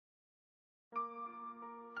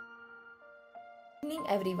Good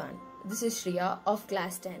evening everyone. This is Shriya of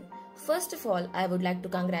class 10. First of all, I would like to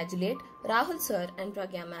congratulate Rahul sir and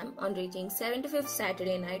Pragya ma'am on reaching 75th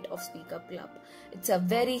Saturday night of Speak Up Club. It's a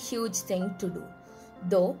very huge thing to do.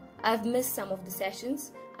 Though I've missed some of the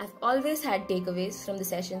sessions, I've always had takeaways from the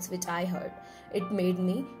sessions which I heard. It made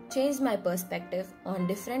me change my perspective on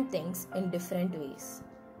different things in different ways.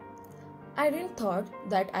 I didn't thought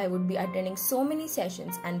that I would be attending so many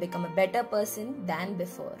sessions and become a better person than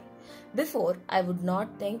before. Before, I would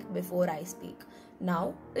not think before I speak.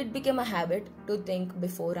 Now, it became a habit to think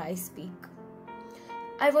before I speak.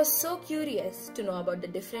 I was so curious to know about the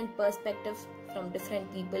different perspectives from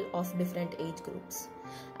different people of different age groups.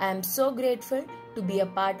 I am so grateful to be a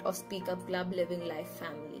part of Speak Up Club Living Life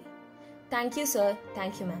family. Thank you, sir.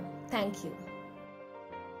 Thank you, ma'am. Thank you.